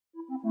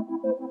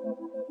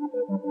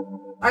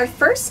Our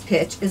first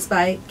pitch is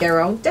by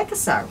Garonne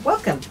Decossard.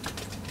 Welcome.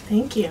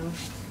 Thank you.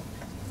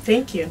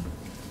 Thank you.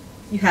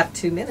 You have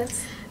 2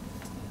 minutes.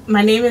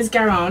 My name is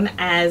Garonne,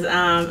 as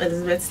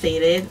Elizabeth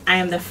stated. I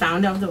am the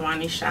founder of the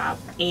Ronnie shop,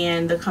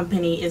 and the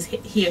company is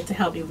here to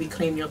help you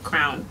reclaim your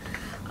crown.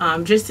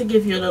 Just to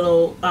give you a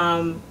little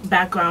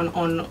background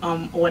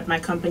on what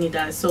my company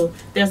does. So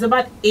there's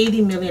about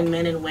 80 million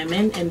men and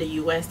women in the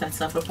U.S. that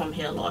suffer from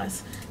hair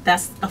loss.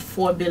 That's a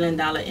 $4 billion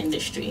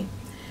industry.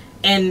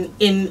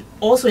 And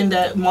also in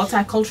the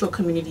multicultural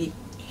community,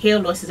 hair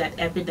loss is at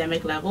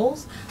epidemic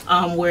levels,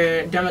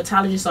 where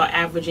dermatologists are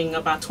averaging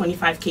about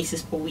 25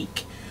 cases per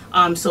week.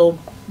 So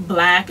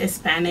Black,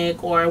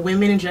 Hispanic, or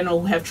women in general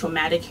who have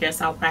traumatic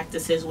hairstyle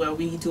practices where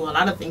we do a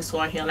lot of things to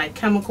our hair, like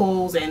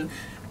chemicals and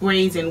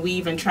braids and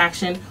weave and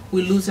traction,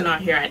 we loosen our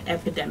hair at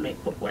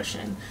epidemic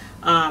proportion.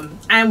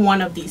 I'm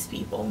one of these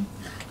people.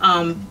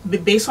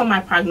 Based on my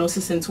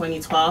prognosis in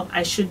 2012,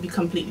 I should be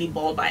completely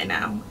bald by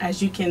now.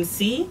 As you can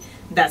see,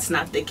 that's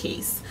not the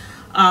case.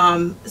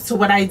 So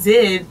what I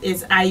did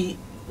is I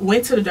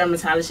went to the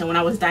dermatologist, and when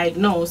I was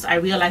diagnosed, I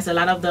realized a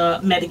lot of the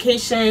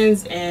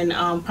medications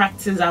and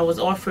practices I was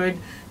offered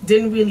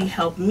didn't really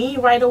help me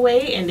right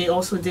away, and they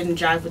also didn't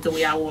jive with the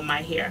way I wore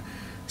my hair.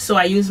 So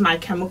I used my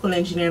chemical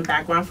engineering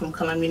background from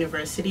Columbia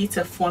University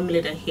to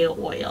formulate a hair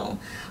oil.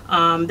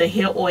 The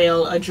hair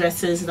oil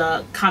addresses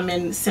the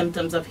common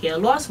symptoms of hair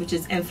loss, which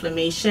is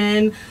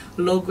inflammation,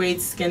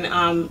 low-grade skin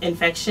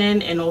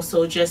infection, and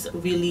also just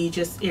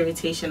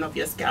irritation of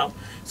your scalp.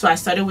 So I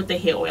started with the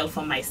hair oil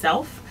for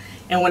myself.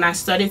 And when I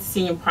started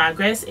seeing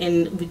progress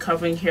in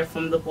recovering hair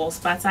from the bald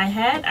spots I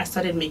had, I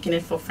started making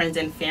it for friends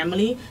and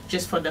family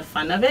just for the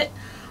fun of it.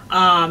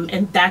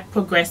 And that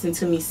progressed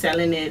into me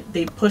selling it.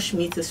 They pushed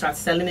me to start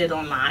selling it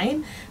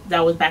online.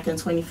 That was back in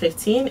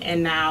 2015,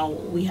 and now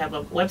we have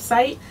a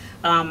website.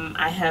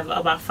 I have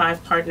about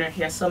 5 partner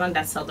hair salons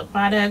that sell the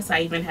products.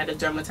 I even had a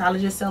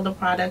dermatologist sell the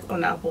product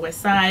on the Upper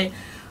West Side.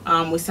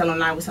 We sell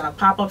online, we sell a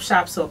pop-up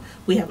shop, so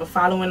we have a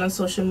following on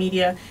social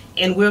media,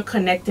 and we're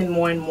connecting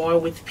more and more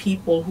with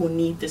people who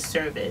need this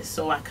service.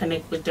 So I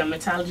connect with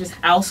dermatologists.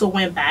 I also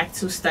went back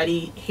to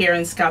study hair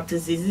and scalp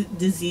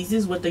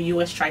diseases with the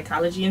U.S.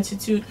 Trichology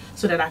Institute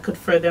so that I could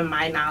further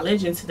my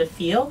knowledge into the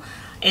field.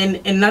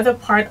 And another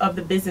part of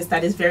the business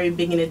that is very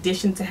big, in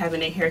addition to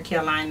having a hair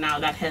care line now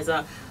that has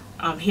a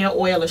hair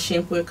oil, a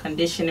shampoo, a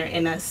conditioner,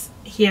 and a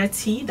hair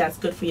tea that's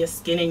good for your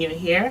skin and your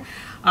hair.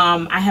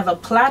 I have a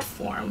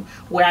platform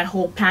where I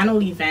hold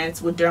panel events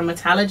with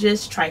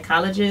dermatologists,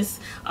 trichologists,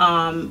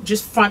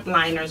 just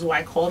frontliners, who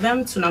I call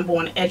them, to number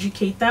one,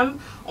 educate them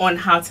on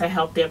how to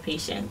help their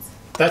patients.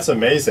 That's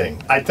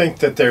amazing. I think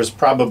that there's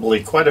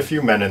probably quite a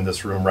few men in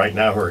this room right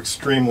now who are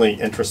extremely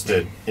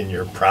interested in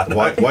your product.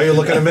 Why are you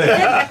looking at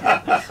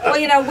me? Well,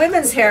 you know,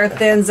 women's hair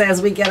thins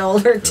as we get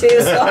older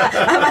too, so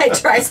I might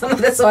try some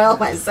of this oil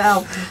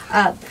myself.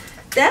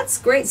 That's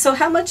great. So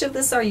how much of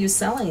this are you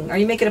selling? Are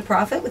you making a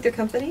profit with your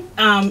company?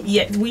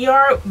 Yeah, we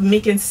are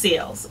making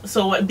sales.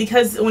 So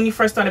because when you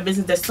first start a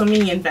business, there's so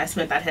many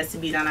investment that has to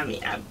be done. I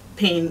mean, I'm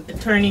paying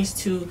attorneys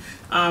to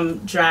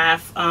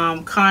draft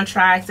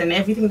contracts and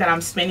everything that I'm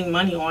spending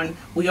money on.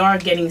 We are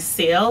getting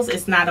sales.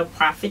 It's not a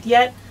profit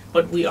yet,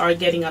 but we are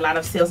getting a lot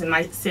of sales, and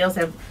my sales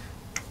have,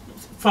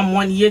 from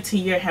one year to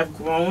year, have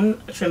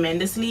grown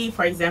tremendously.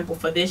 For example,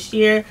 for this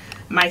year,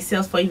 my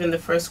sales for even the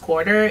first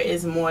quarter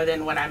is more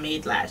than what I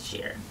made last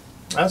year.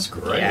 That's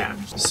great.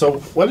 Yeah. So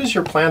what is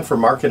your plan for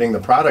marketing the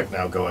product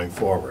now going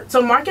forward?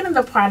 So marketing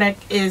the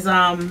product is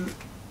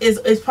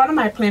part of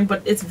my plan,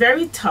 but it's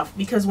very tough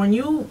because when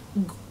you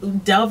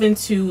delve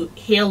into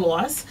hair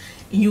loss,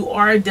 you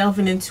are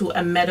delving into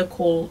a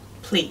medical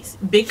place.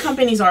 Big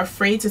companies are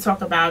afraid to talk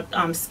about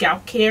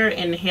scalp care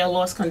and hair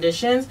loss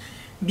conditions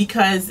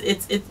because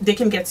they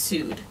can get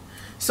sued.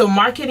 So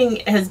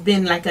marketing has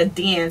been like a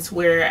dance,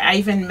 where I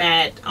even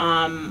met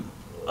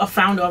a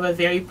founder of a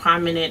very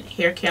prominent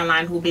hair care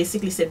line who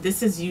basically said,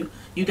 this is you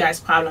guys'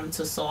 problem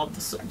to solve,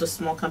 the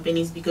small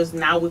companies, because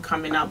now we're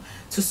coming up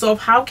to solve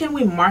how can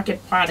we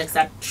market products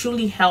that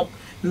truly help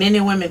men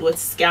and women with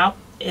scalp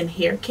and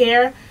hair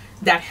care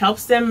that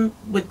helps them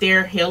with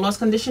their hair loss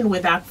condition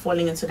without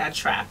falling into that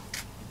trap.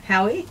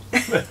 Howie?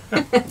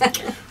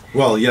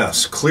 Well,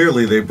 yes.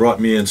 Clearly, they brought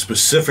me in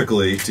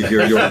specifically to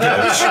hear your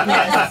pitch.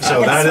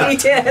 So Yes, we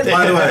did.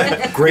 By the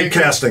way, great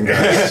casting,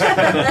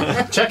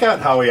 guys. Check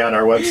out Howie on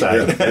our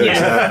website.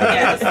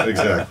 Yeah,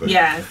 exactly.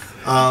 Yes.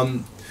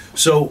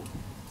 So,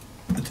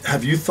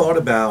 have you thought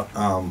about,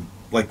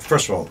 like,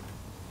 first of all,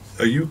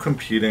 are you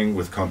competing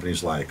with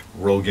companies like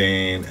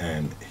Rogaine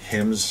and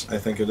Hims, I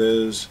think it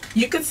is?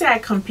 You could say I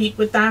compete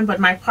with them, but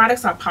my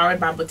products are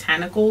powered by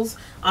botanicals,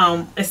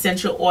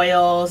 essential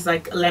oils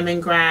like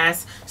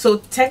lemongrass. So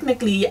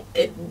technically,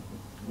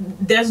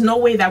 there's no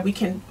way that we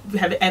can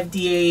have an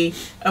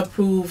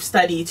FDA-approved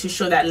study to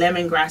show that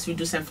lemongrass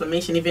reduces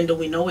inflammation, even though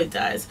we know it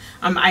does.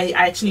 I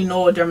actually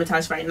know a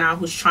dermatologist right now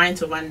who's trying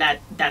to run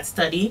that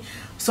study.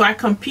 So I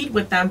compete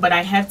with them, but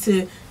I have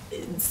to.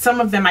 Some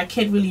of them I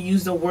can't really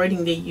use the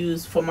wording they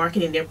use for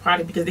marketing their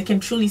product, because they can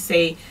truly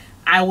say,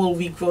 I will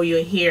regrow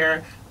your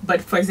hair.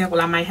 But for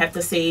example, I might have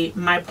to say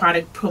my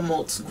product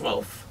promotes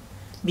growth,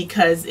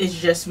 because it's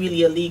just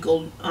really a legal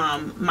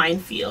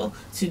minefield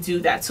to do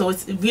that. So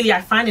it's really,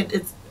 I find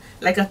it's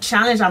like a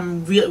challenge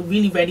I'm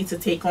really ready to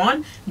take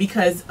on,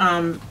 because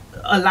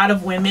a lot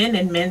of women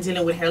and men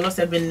dealing with hair loss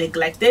have been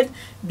neglected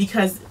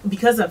because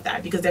of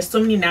that, because there's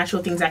so many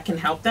natural things that can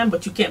help them,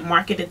 but you can't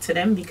market it to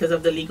them because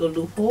of the legal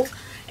loopholes.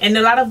 And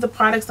a lot of the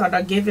products that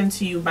are given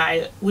to you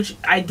by, which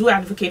I do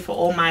advocate for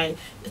all my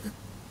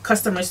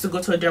customers to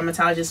go to a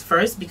dermatologist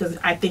first, because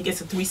I think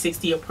it's a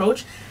 360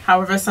 approach.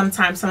 However,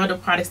 sometimes some of the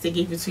products they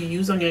give you to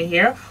use on your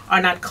hair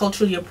are not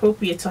culturally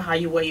appropriate to how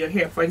you wear your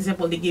hair. For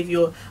example, they give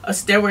you a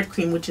steroid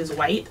cream which is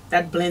white,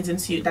 that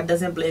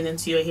doesn't blend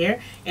into your hair,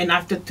 and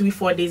after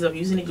 3-4 days of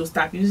using it, you'll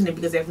stop using it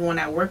because everyone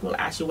at work will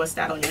ask you, what's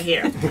that on your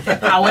hair?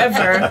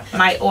 However,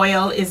 my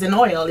oil is an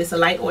oil, it's a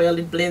light oil,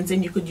 it blends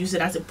in. You could use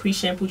it as a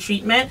pre-shampoo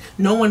treatment.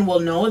 No one will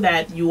know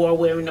that you are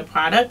wearing the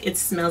product. It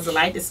smells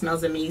light, it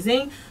smells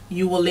amazing.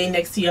 You will lay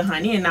next to your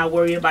honey and not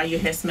worry about your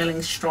hair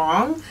smelling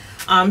strong.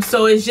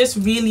 So it's just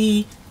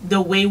really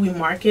the way we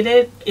market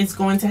it. It's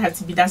going to have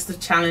to be, that's the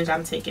challenge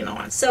I'm taking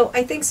on. So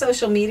I think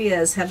social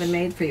medias have been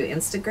made for you.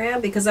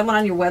 Instagram, because I went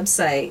on your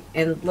website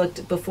and looked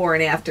at before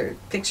and after.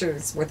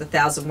 Pictures worth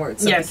 1,000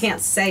 words. So Yes. if you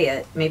can't say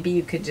it, maybe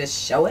you could just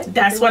show it.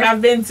 That's what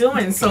I've been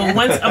doing. So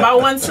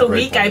about once a Great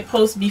week, point. I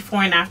post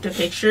before and after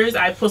pictures.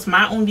 I post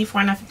my own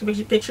before and after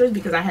pictures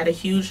because I had a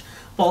huge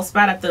bald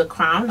spot at the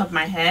crown of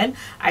my head.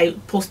 I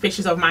post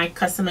pictures of my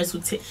customers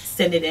who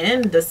send it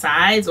in, the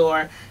sides,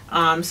 or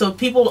so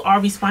people are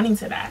responding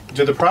to that.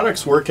 Do the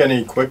products work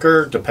any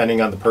quicker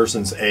depending on the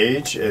person's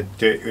age?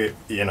 You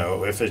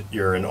know, if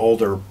you're an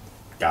older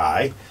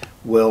guy,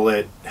 will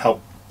it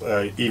help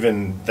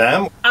even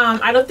them?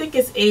 I don't think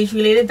it's age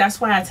related.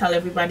 That's why I tell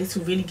everybody to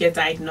really get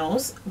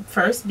diagnosed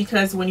first,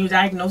 because when you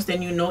diagnose,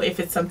 then you know if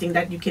it's something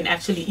that you can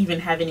actually even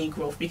have any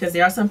growth, because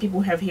there are some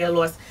people who have hair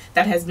loss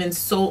that has been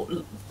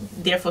so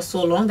there for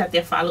so long that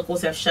their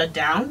follicles have shut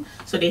down,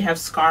 so they have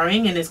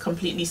scarring and it's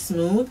completely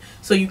smooth.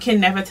 So you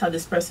can never tell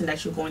this person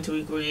that you're going to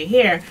regrow your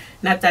hair.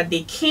 Not that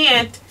they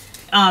can't.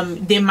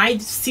 They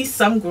might see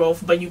some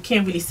growth, but you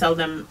can't really sell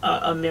them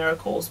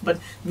miracles. But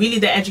really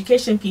the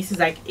education piece is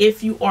like,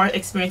 if you are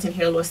experiencing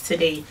hair loss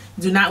today,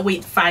 do not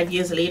wait 5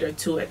 years later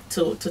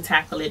to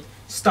tackle it.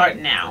 Start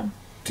now.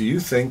 Do you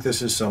think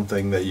this is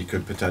something that you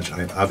could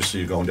potentially, I mean, obviously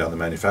you're going down the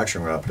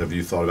manufacturing route, but have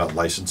you thought about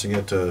licensing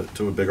it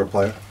to a bigger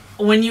player?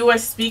 When you were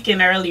speaking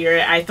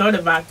earlier, I thought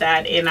about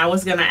that, and I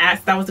was going to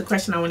ask, that was the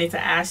question I wanted to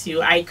ask you.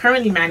 I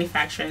currently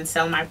manufacture and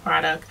sell my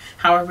product.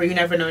 However, you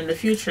never know, in the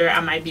future, I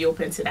might be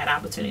open to that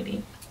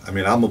opportunity. I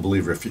mean, I'm a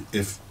believer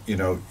if you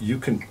know, you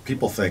can,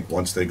 people think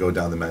once they go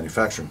down the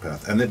manufacturing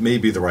path, and it may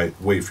be the right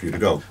way for you to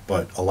go,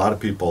 but a lot of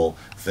people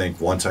think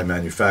once I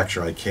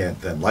manufacture, I can't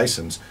then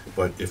license.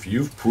 But if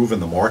you've proven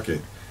the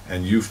market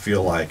and you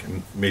feel like,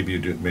 and maybe you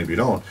do, maybe you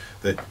don't,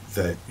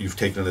 that you've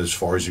taken it as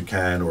far as you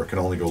can, or can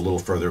only go a little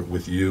further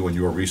with you and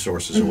your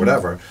resources or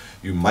whatever,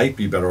 you might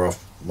be better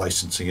off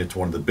licensing it to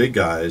one of the big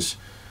guys.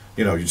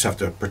 You know, you just have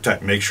to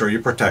make sure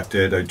you're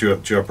protected. Do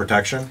you have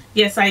protection?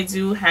 Yes, I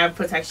do have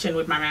protection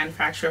with my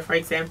manufacturer, for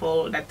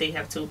example, that they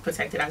have to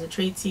protect it as a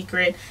trade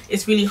secret.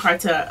 It's really hard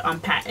to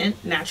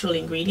patent natural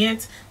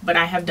ingredients, but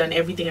I have done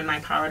everything in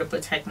my power to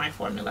protect my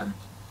formula.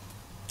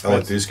 I'll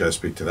let these guys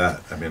speak to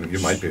that. I mean, you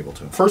might be able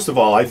to. First of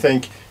all, I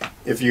think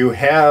if you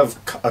have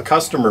a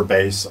customer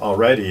base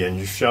already and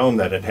you've shown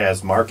that it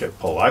has market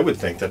pull, I would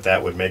think that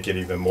that would make it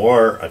even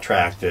more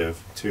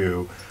attractive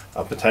to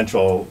a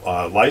potential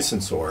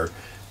licensor,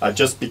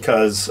 just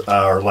because,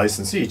 or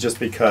licensee, just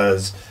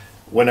because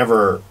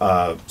whenever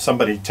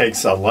somebody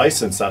takes a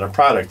license on a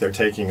product, they're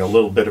taking a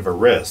little bit of a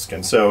risk.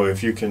 And so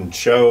if you can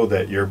show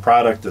that your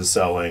product is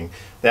selling,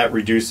 that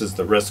reduces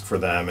the risk for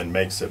them and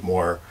makes it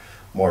more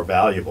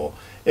valuable.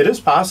 It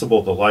is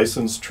possible to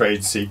license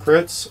trade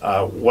secrets.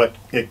 What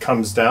it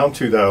comes down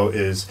to, though,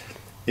 is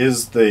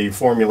the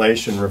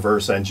formulation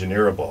reverse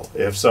engineerable?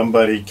 If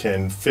somebody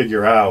can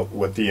figure out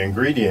what the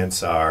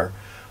ingredients are,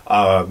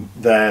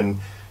 then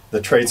the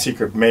trade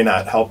secret may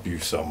not help you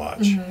so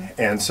much.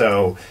 And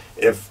so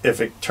if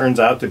it turns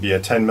out to be a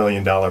 $10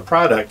 million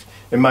product,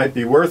 it might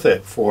be worth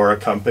it for a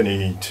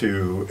company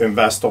to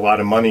invest a lot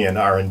of money in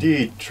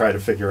R&D to try to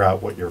figure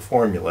out what your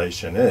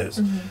formulation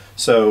is.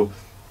 So,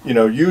 you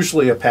know,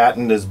 usually a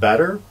patent is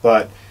better,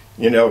 but,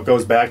 you know, it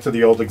goes back to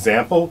the old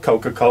example.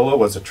 Coca-Cola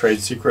was a trade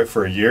secret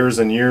for years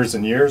and years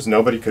and years.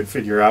 Nobody could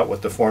figure out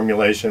what the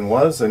formulation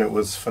was, and it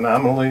was a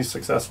phenomenally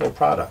successful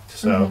product.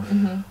 So,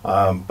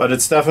 but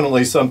it's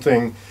definitely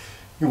something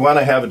you want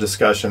to have a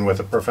discussion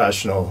with a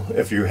professional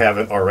if you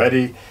haven't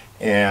already,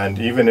 and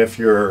even if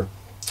you're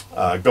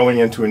going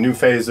into a new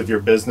phase of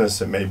your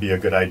business, it may be a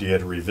good idea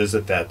to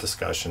revisit that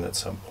discussion at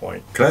some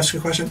point. Can I ask you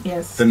a question?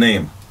 Yes. The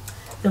name.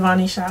 The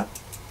Ronnie shop.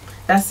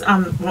 That's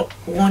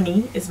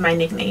Ronnie is my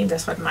nickname.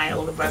 That's what my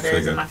older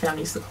brothers and my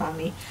family used to call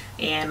me.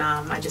 And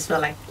I just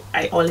felt like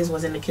I always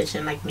was in the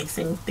kitchen, like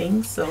mixing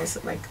things. So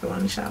it's like the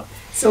Ronnie shop.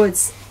 So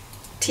it's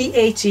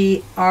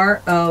TheRonnie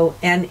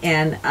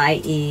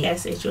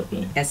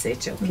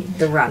SHOP.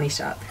 The Ronnie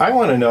Shop. I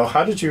want to know,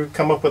 how did you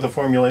come up with a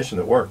formulation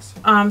that works?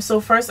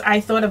 So first I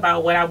thought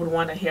about what I would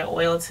want a hair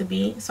oil to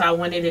be. So I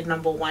wanted it,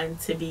 number one,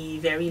 to be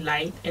very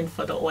light and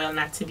for the oil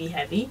not to be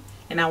heavy.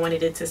 And I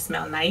wanted it to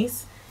smell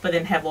nice, but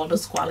then have all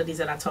those qualities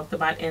that I talked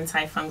about: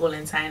 antifungal,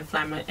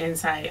 anti-inflammatory,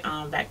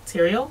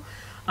 antibacterial.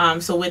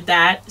 So with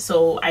that,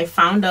 so I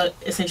found the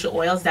essential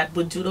oils that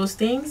would do those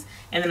things,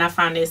 and then I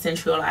found the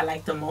essential oil I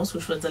liked the most,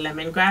 which was the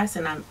lemongrass,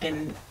 and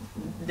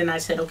then I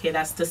said, okay,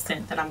 that's the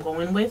scent that I'm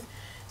going with.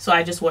 So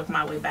I just worked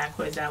my way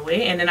backwards that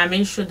way, and then I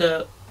made sure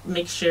the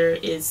mixture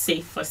is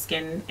safe for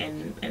skin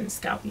and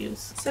scalp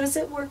use. So does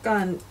it work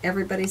on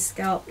everybody's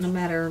scalp, no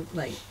matter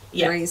like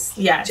race,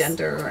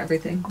 gender, or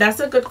everything?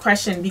 That's a good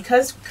question.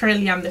 Because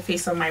currently I'm the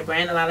face of my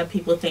brand, a lot of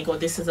people think, oh,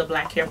 this is a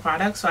black hair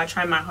product. So I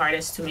try my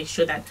hardest to make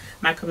sure that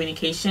my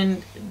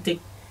communication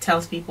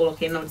tells people,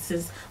 okay, no, this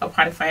is a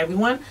product for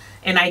everyone,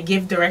 and I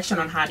give direction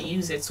on how to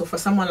use it. So for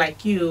someone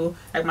like you,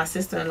 like my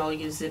sister-in-law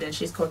uses it and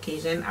she's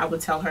Caucasian, I would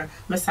tell her,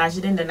 massage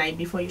it in the night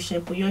before you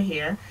shampoo your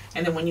hair,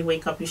 and then when you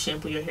wake up you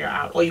shampoo your hair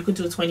out, or you could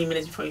do 20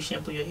 minutes before you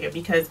shampoo your hair,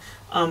 because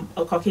a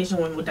Caucasian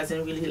woman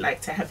doesn't really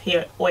like to have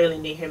hair oil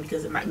in their hair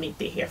because it might make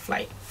their hair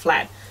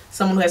flat.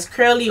 Someone who has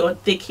curly or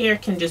thick hair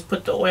can just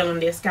put the oil on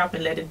their scalp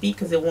and let it be,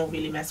 because it won't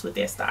really mess with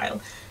their style.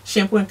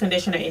 Shampoo and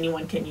conditioner,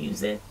 anyone can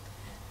use it.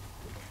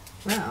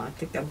 Wow, I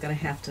think I'm going to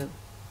have to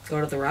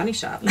go to the Ronnie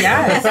Shop.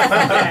 Yes.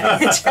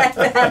 Check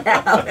that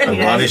out.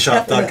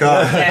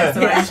 RonnieShop.com. Yes,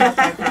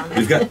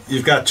 RonnieShop.com.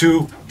 You've got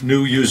 2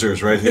 new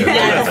users right here.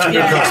 Yes, 2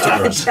 new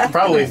customers.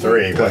 Probably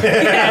 3, but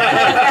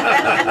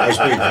I was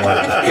being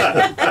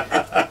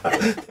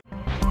polite.